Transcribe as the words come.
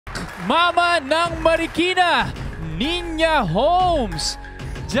Mama ng Marikina, Niña Holmes.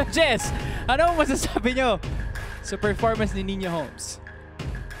 Judges, ano masasabi nyo sa performance ni Niña Holmes?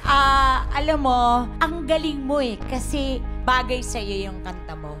 Alam mo, ang galing mo eh, kasi bagay sa'yo yung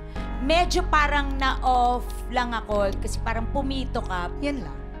kanta mo. Medyo parang na-off lang ako, kasi parang pumito ka. Yan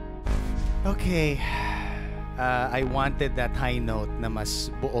lang. Okay. I wanted that high note na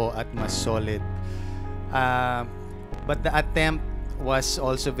mas buo at mas solid. But the attempt was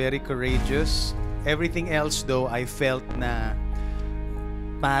also very courageous. Everything else though, I felt na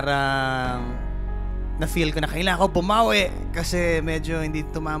parang na-feel ko na kailangan ko bumawi kasi medyo hindi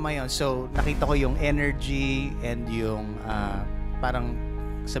tumama yun. So nakita ko yung energy and yung parang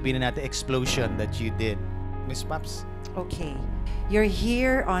sabihin na natin explosion that you did. Miss Paps? Okay. You're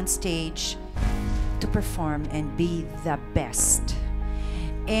here on stage to perform and be the best.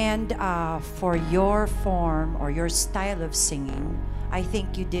 And for your form or your style of singing, I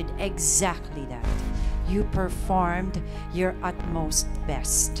think you did exactly that. You performed your utmost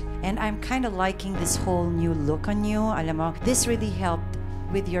best. And I'm kind of liking this whole new look on you. Alam mo, this really helped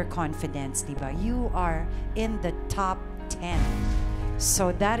with your confidence, Diva. You are in the top 10.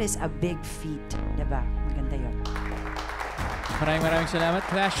 So that is a big feat, diba? Maganda yun. Maraming salamat,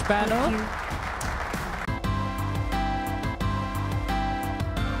 Clash Panel. Thank you.